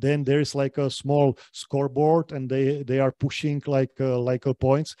 Then there is like a small scoreboard, and they are pushing like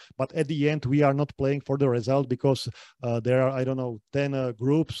points. But at the end, we are not playing for the result, because there are, I don't know, 10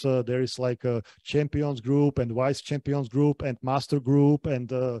 groups. There is like a champions group and vice champions group and master group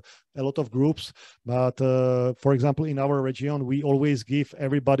and a lot of groups. But for example, in our region, we always give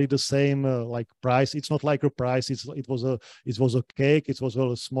everybody the same like prize. It's not like a prize. It was a cake. It was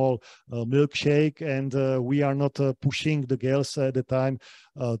a small milkshake, and we are not pushing the girls at the time,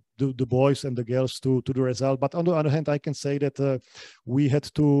 the boys and the girls to the result. But on the other hand, I can say that we had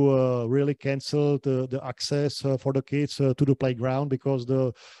to really cancel the access for the kids to the playground, because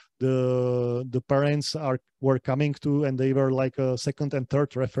the parents were coming to, and they were like a second and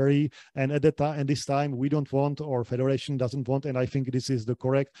third referee. And at that time, and this time, we don't want, or federation doesn't want, and I think this is the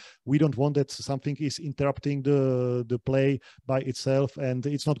correct. We don't want that something is interrupting the play by itself, and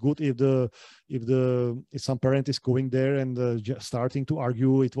it's not good if some parent is going there and just starting to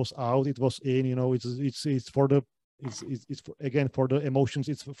argue. It was out, it was in. It's for the. It's again for the emotions.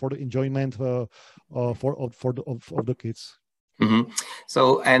 It's for the enjoyment of the kids. Mm-hmm.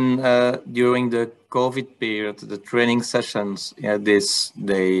 So, and during the COVID period, the training sessions,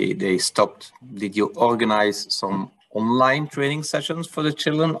 they stopped. Did you organize some online training sessions for the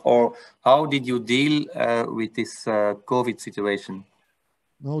children, or how did you deal with this COVID situation?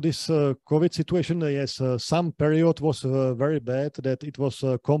 No, this COVID situation, yes, some period was very bad, that it was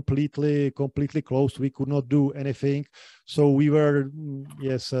completely closed. We could not do anything. So we were,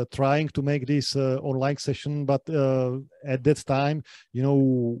 yes, trying to make this online session. But at that time,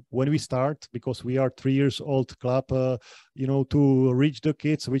 when we start, because we are 3 years old club, to reach the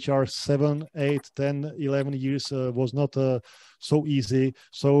kids, which are 7, 8, 10, 11 years, was not so easy.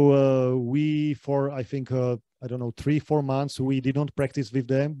 So for, I think, I don't know, 3-4 months, we did not practice with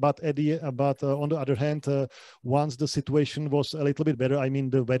them. But on the other hand, once the situation was a little bit better, I mean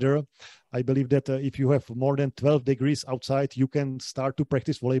the weather, I believe that if you have more than 12 degrees outside, you can start to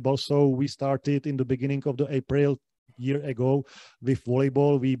practice volleyball. So we started in the beginning of the April year ago with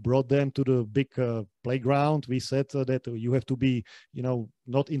volleyball. We brought them to the big playground. We said that you have to be,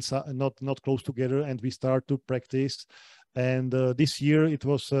 not inside, not close together, and we start to practice. And this year it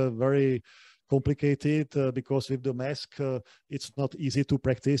was very complicated because with the mask it's not easy to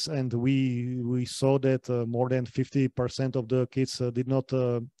practice, and we saw that more than 50% of the kids did not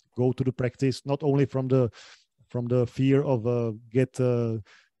go to the practice, not only from the fear of get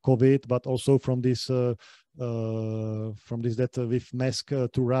COVID, but also from this that with mask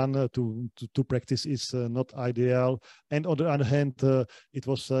to run to practice is not ideal. And on the other hand, it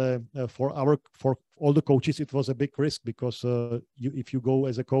was for all the coaches, it was a big risk, because if you go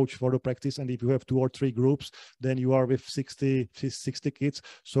as a coach for the practice, and if you have 2 or 3 groups, then you are with 60 kids.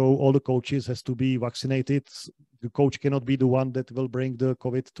 So all the coaches has to be vaccinated. The coach cannot be the one that will bring the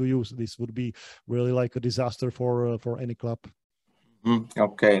COVID to you. This would be really like a disaster for any club.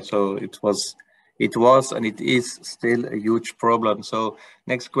 Okay, so it was and it is still a huge problem. So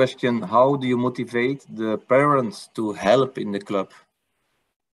next question, how do you motivate the parents to help in the club?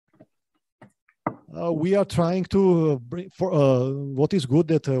 We are trying to bring for what is good,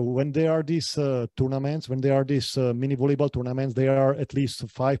 that when there are these tournaments, when there are these mini volleyball tournaments, there are at least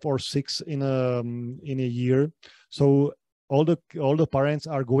 5 or 6 in a year. So all the parents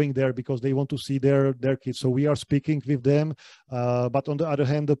are going there because they want to see their kids. So we are speaking with them. But on the other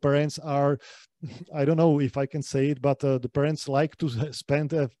hand, the parents are, I don't know if I can say it, but the parents like to spend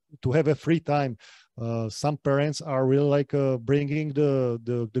to have a free time. Some parents are really like bringing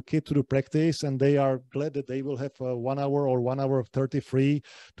the kid to the practice, and they are glad that they will have 1 hour or 1 hour of 30 free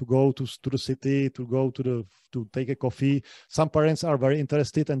to go to the city, to go to take a coffee. Some parents are very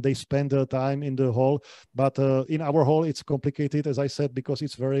interested and they spend the time in the hall. But in our hall, it's complicated, as I said, because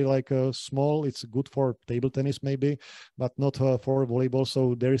it's very like small. It's good for table tennis maybe, but not for volleyball.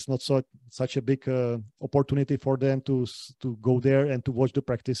 So there is not such a big opportunity for them to go there and to watch the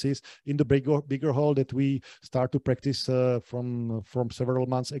practices. In the bigger hall that we start to practice from several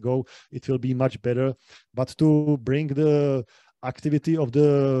months ago, it will be much better. But to bring the activity of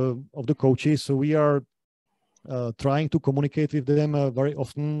the coaches, so we are trying to communicate with them very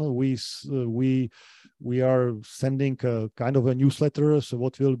often. We are sending kind of a newsletter. So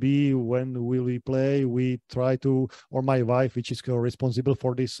what will be, when will we play? We try to, or my wife, which is responsible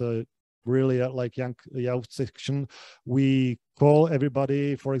for this really like young section, we call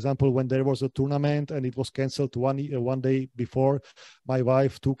everybody. For example, when there was a tournament and it was canceled one day before, my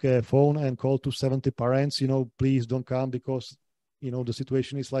wife took a phone and called to 70 parents, please don't come, because the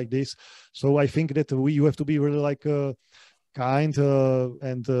situation is like this. So I think that you have to be really like kind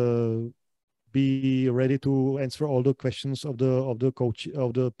and be ready to answer all the questions of the coach,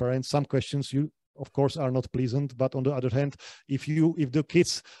 of the parents. Some questions of course are not pleasant, but on the other hand, if the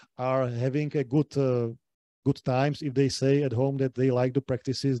kids are having a good times, if they say at home that they like the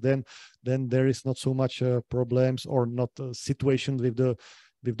practices, then there is not so much problems or not a situation with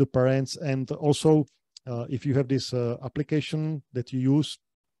the parents. And also if you have this application that you use,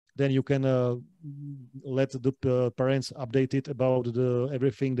 then you can let the parents update it about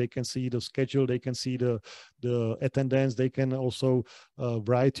everything. They can see the schedule, they can see the attendance, they can also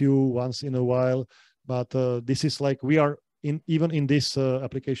write you once in a while. But this is like, we are even in this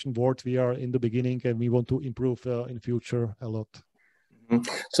application board, we are in the beginning, and we want to improve in future a lot.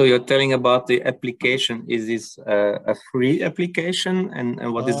 So you're telling about the application. Is this a free application,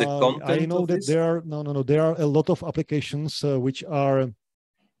 and what is the content? I know that there are a lot of applications which are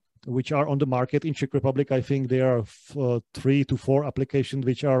on the market in Czech Republic. I think there are 3 to 4 applications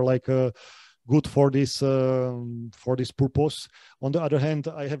which are like good for this purpose. On the other hand,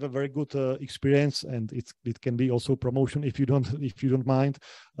 I have a very good experience, and it can be also promotion if you don't mind.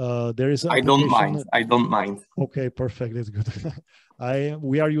 There is an application. I don't mind. Okay, perfect. That's good.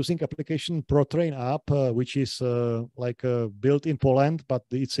 We are using application ProTrain app, which is like built in Poland, but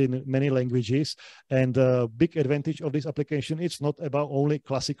it's in many languages. And big advantage of this application, it's not about only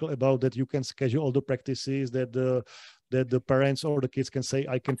classical, about that you can schedule all the practices, that that the parents or the kids can say,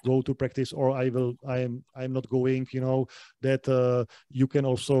 I can't go to practice, or I'm not going, that you can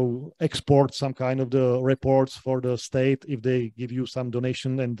also export some kind of the reports for the state if they give you some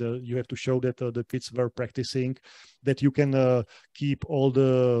donation, and you have to show that the kids were practicing, that you can keep all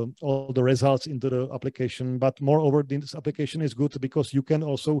the results into the application. But moreover, this application is good because you can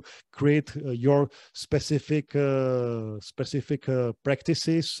also create your specific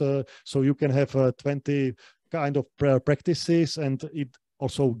practices. So you can have 20 kind of practices, and it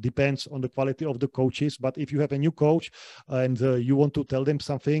also depends on the quality of the coaches. But if you have a new coach and you want to tell them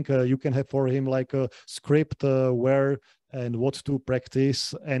something, you can have for him like a script where and what to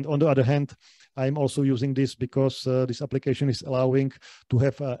practice. And on the other hand, I'm also using this because this application is allowing to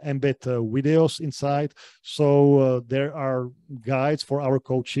have embed videos inside. So there are guides for our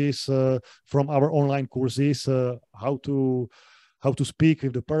coaches from our online courses, how to speak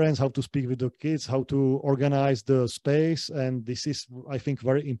with the parents, how to speak with the kids, how to organize the space. And this is, I think,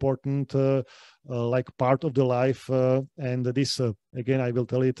 very important, like part of the life. And this, again, I will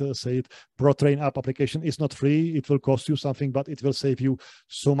say it, ProTrain app application is not free. It will cost you something, but it will save you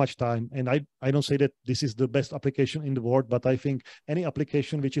so much time. And I don't say that this is the best application in the world, but I think any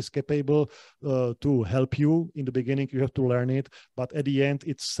application which is capable to help you in the beginning, you have to learn it. But at the end,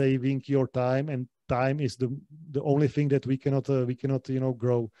 it's saving your time, and time is the only thing that we cannot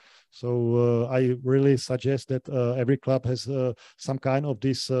grow. So I really suggest that every club has some kind of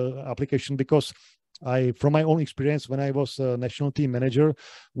this application, because from my own experience, when I was a national team manager,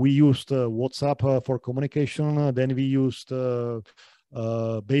 we used WhatsApp for communication. Then we used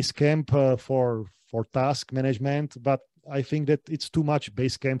Basecamp for task management. But I think that it's too much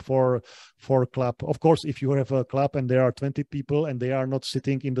Basecamp for a club. Of course, if you have a club and there are 20 people and they are not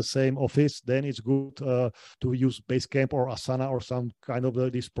sitting in the same office, then it's good to use Basecamp or Asana or some kind of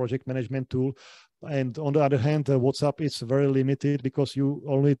this project management tool. And on the other hand, WhatsApp is very limited because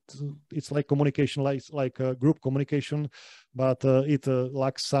it's like communication, like group communication, but it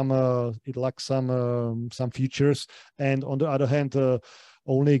lacks some features. And on the other hand,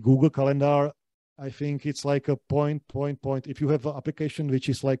 only Google Calendar, I think it's like a point. If you have an application which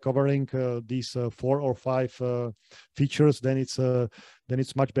is like covering these 4 or 5 features, then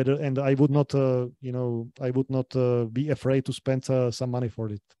it's much better. And I would not, be afraid to spend some money for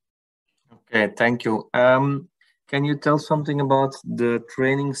it. Okay, thank you. Can you tell something about the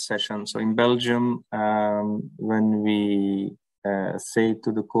training session? So in Belgium, when we say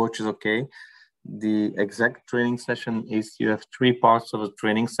to the coaches, okay, the exact training session is, you have 3 parts of a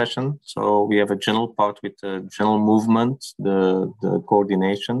training session. So we have a general part with the general movement, the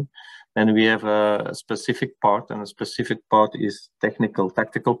coordination. Then we have a specific part, and a specific part is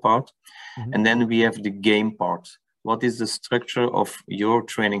tactical part. Mm-hmm. And then we have the game part. What is the structure of your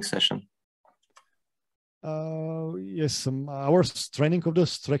training session? Yes, our training of the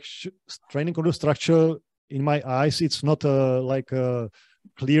structure, in my eyes, it's not like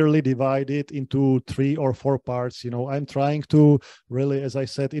clearly divided into 3 or 4 parts. I'm trying to really, as I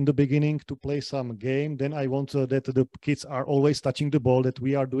said in the beginning, to play some game. Then I want that the kids are always touching the ball, that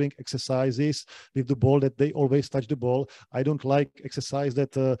we are doing exercises with the ball, that they always touch the ball. I don't like exercise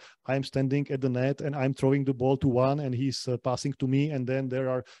that I'm standing at the net and I'm throwing the ball to one and he's passing to me, and then there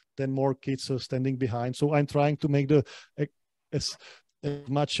are 10 more kids standing behind. So I'm trying to make as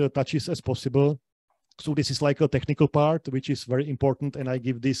much touches as possible. So this is like a technical part, which is very important, and I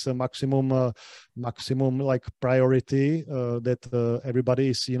give this maximum like priority, that everybody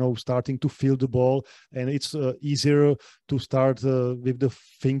is starting to feel the ball, and it's easier to start with the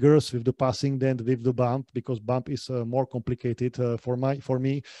fingers, with the passing, than with the bump, because bump is more complicated for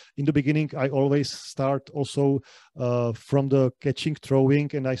me. In the beginning, I always start also from the catching, throwing,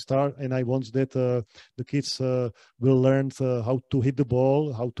 and I want that the kids will learn how to hit the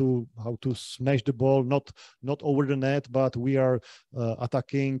ball, how to smash the ball, not over the net, but we are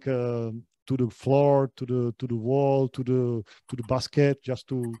attacking to the floor, to the wall, to the basket, just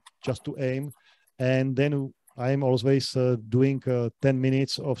to aim. And then I'm always doing 10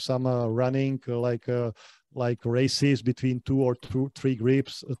 minutes of some running, like races between 2 or 3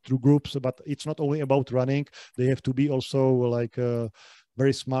 groups, but it's not only about running. They have to be also like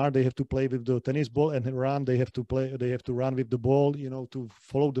very smart. They have to play with the tennis ball and run. They have to run with the ball, to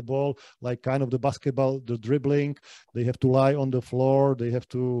follow the ball, like kind of the basketball, the dribbling. They have to lie on the floor. They have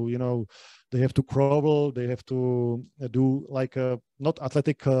to, they have to crawl. They have to do like not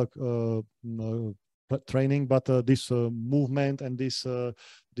athletic training, but this movement and this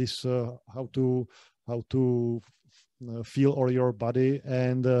how to feel all your body.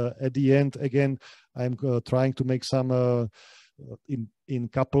 And at the end, again, I'm trying to make some in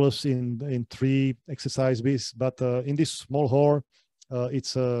couples, in 3 exercises, but in this small hall,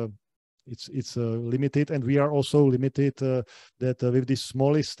 it's limited, and we are also limited that with the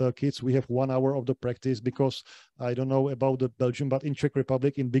smallest kids we have 1 hour of the practice, because I don't know about the Belgium, but in Czech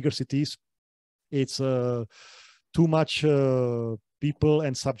Republic, in bigger cities, it's too much people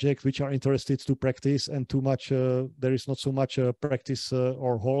and subjects which are interested to practice, and too much there is not so much practice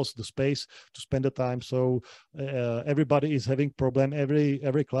or halls, the space to spend the time. So everybody is having problem,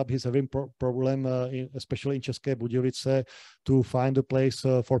 every club is having problem, especially in České Budějovice, to find a place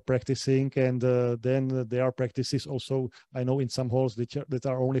for practicing. And then there are practices also, I know, in some halls that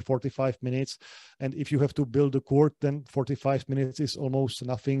are only 45 minutes, and if you have to build a court, then 45 minutes is almost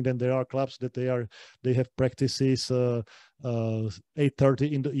nothing. Then there are clubs that they have practices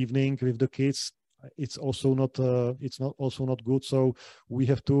 8:30 in the evening with the kids. It's also not not good. So we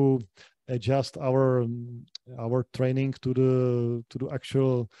have to adjust our training to the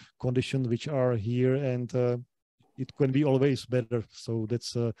actual conditions which are here, and it can be always better. So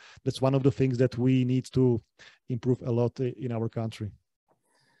that's one of the things that we need to improve a lot in our country.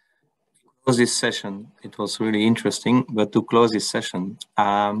 Close this session, it was really interesting. But to close this session,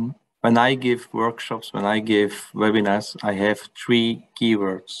 when I give workshops, when I give webinars, I have 3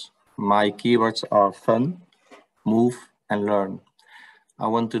 keywords. My keywords are fun, move, and learn. I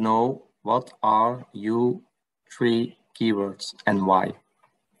want to know, what are your 3 keywords and why?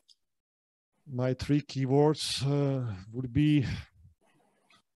 My 3 keywords would be...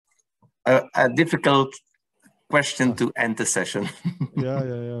 A difficult question to end the session.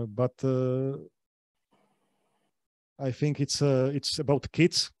 yeah. But I think it's about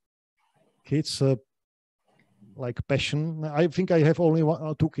kids. Kids, like passion. I think I have only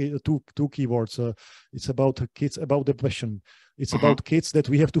two keywords. It's about kids, about the passion. It's about kids, that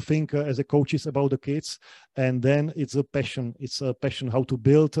we have to think as a coaches about the kids, and then it's a passion. It's a passion how to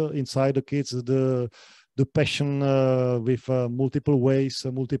build inside the kids the passion with multiple ways,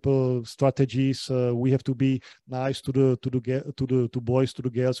 multiple strategies. We have to be nice to the boys, to the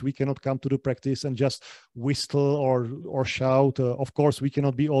girls. We cannot come to the practice and just whistle or shout. Of course, we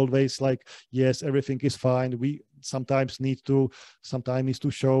cannot be always like, yes, everything is fine. We sometimes need to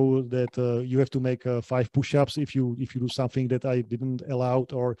show that you have to make 5 push-ups if you do something that I didn't allow.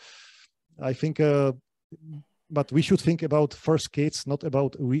 Or I think. But we should think about first kids, not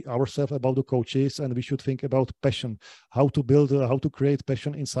about we ourselves, about the coaches, and we should think about passion, how to build, how to create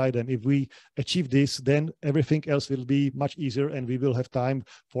passion inside them. If we achieve this, then everything else will be much easier, and we will have time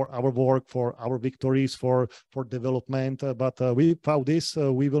for our work, for our victories, for development. But without this,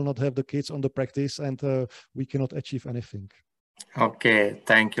 we will not have the kids on the practice, and we cannot achieve anything. Okay,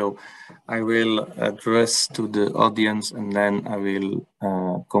 thank you. I will address to the audience, and then I will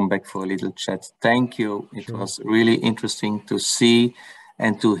come back for a little chat. Thank you. It was really interesting to see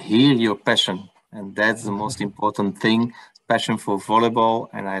and to hear your passion. And that's the most important thing, passion for volleyball.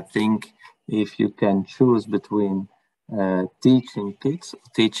 And I think if you can choose between teaching kids,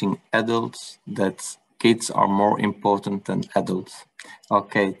 teaching adults, that kids are more important than adults.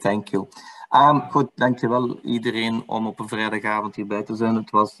 Okay, thank you. Goed, dankjewel iedereen om op een vrijdagavond hierbij te zijn.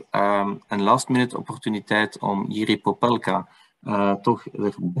 Het was een last minute opportuniteit om JIri Popelka toch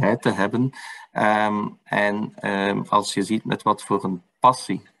erbij te hebben. Als je ziet met wat voor een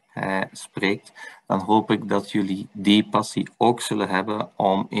passie hij spreekt, dan hoop ik dat jullie die passie ook zullen hebben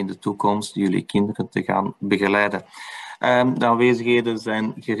om in de toekomst jullie kinderen te gaan begeleiden. De aanwezigheden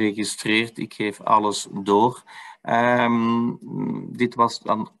zijn geregistreerd. Ik geef alles door. Dit was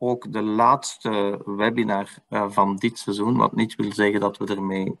dan ook de laatste webinar van dit seizoen, wat niet wil zeggen dat we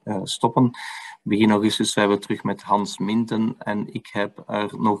ermee stoppen. Begin augustus zijn we terug met Hans Minten en ik heb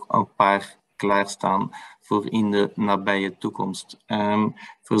er nog een paar klaarstaan voor in de nabije toekomst.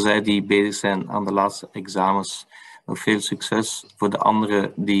 Voor zij die bezig zijn aan de laatste examens, nog veel succes. Voor de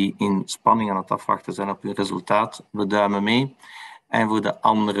anderen die in spanning aan het afwachten zijn op hun resultaat, we duimen mee. En voor de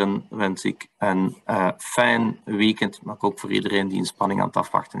anderen wens ik een fijn weekend, maar ook voor iedereen die in spanning aan het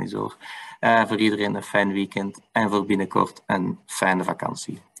afwachten is hoor. Voor iedereen een fijn weekend en voor binnenkort een fijne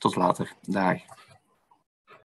vakantie. Tot later. Dag.